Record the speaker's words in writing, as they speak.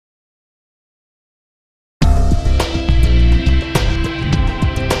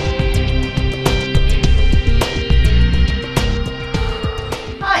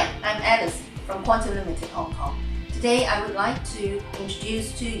Today I would like to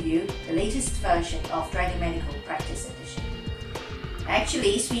introduce to you the latest version of Dragon Medical Practice Edition.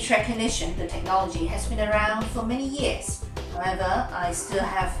 Actually, speech recognition, the technology, has been around for many years. However, I still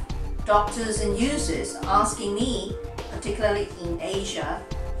have doctors and users asking me, particularly in Asia,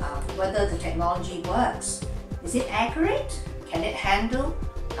 whether the technology works. Is it accurate? Can it handle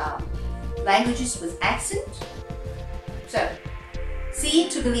languages with accent? So, see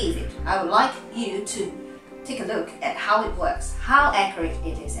it to believe it. I would like you to take a look at how it works, how accurate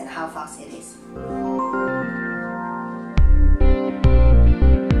it is, and how fast it is.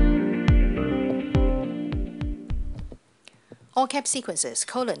 All cap sequences,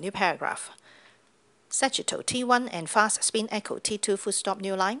 new paragraph. Sagittal T1 and fast spin echo T2 full stop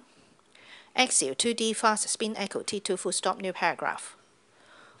new line. Axial 2D fast spin echo T2 full stop new paragraph.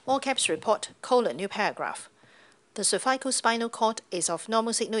 All caps report new paragraph. The cervical spinal cord is of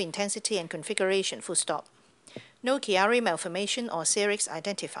normal signal intensity and configuration full stop. No Chiari malformation or serix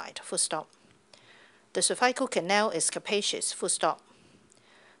identified full stop. The cervical canal is capacious full stop.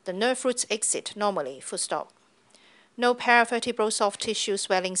 The nerve roots exit normally full stop. No paravertebral soft tissue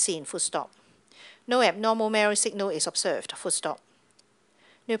swelling seen full stop. No abnormal marrow signal is observed full stop.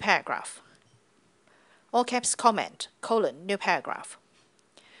 New paragraph. All caps comment, new paragraph.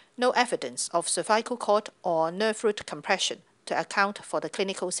 No evidence of cervical cord or nerve root compression to account for the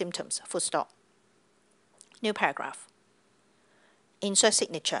clinical symptoms full stop. New paragraph. Insert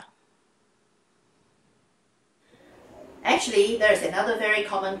signature. Actually, there is another very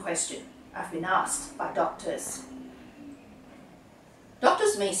common question I've been asked by doctors.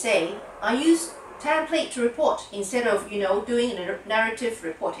 Doctors may say, I use template to report instead of, doing narrative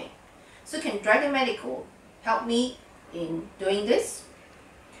reporting. So can Dragon Medical help me in doing this?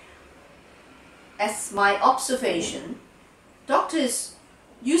 As my observation, doctors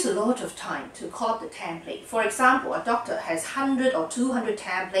use a lot of time to call up the template. For example, a doctor has 100 or 200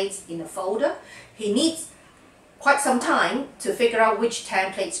 templates in a folder. He needs quite some time to figure out which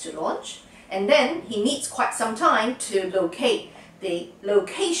templates to launch, and then he needs quite some time to locate the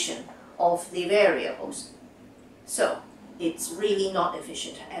location of the variables. So it's really not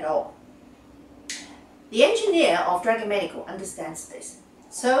efficient at all. The engineer of Dragon Medical understands this,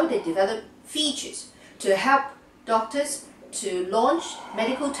 so they develop features to help doctors to launch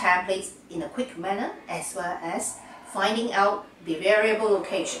medical templates in a quick manner, as well as finding out the variable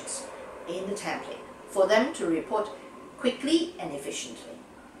locations in the template for them to report quickly and efficiently.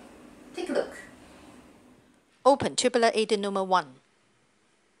 Take a look. Open tubular adenoma 1.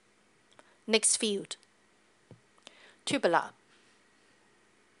 Next field. Tubular.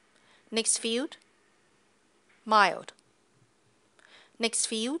 Next field. Mild. Next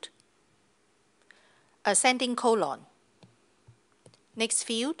field. Ascending colon. Next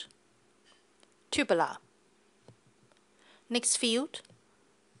field. Tubular. Next field.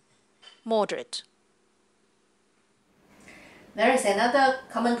 Moderate. There is another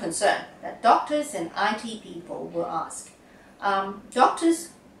common concern that doctors and IT people will ask.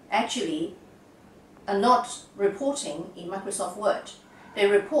 Doctors actually are not reporting in Microsoft Word. They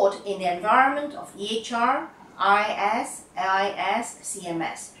report in the environment of EHR, IS, LIS,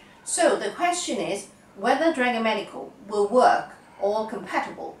 CMS. So the question is whether Dragon Medical will work or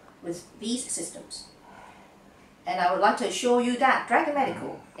compatible with these systems. And I would like to assure you that Dragon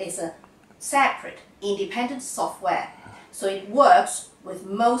Medical is a separate, independent software. So it works with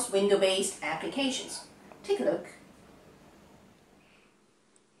most window-based applications. Take a look.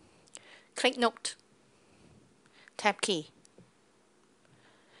 Click Note. Tab key.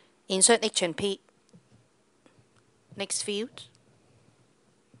 Insert H&P. Next field.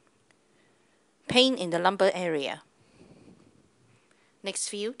 Pain in the lumbar area. Next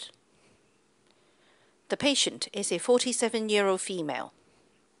field. The patient is a 47-year-old female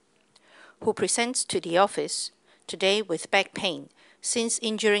who presents to the office today with back pain since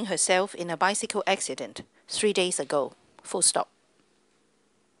injuring herself in a bicycle accident 3 days ago. Full stop.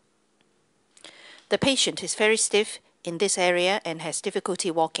 The patient is very stiff in this area and has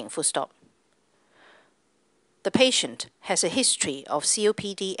difficulty walking. Full stop. The patient has a history of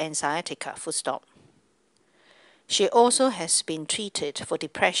COPD and sciatica. Full stop. She also has been treated for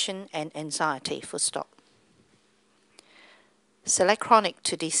depression and anxiety. Full stop. Select chronic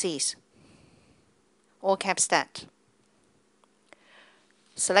to disease. All caps stat.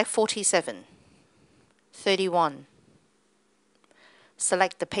 Select 47, 31.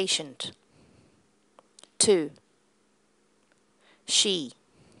 Select the patient. 2. She.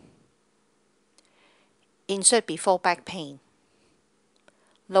 Insert before back pain.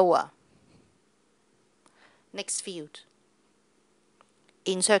 Lower. Next field.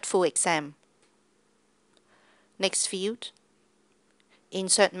 Insert full exam. Next field,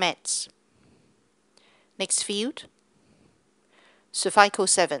 insert meds. Next field, cervical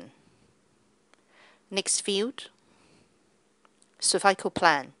 7. Next field, cervical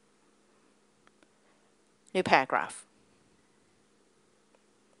plan. New paragraph.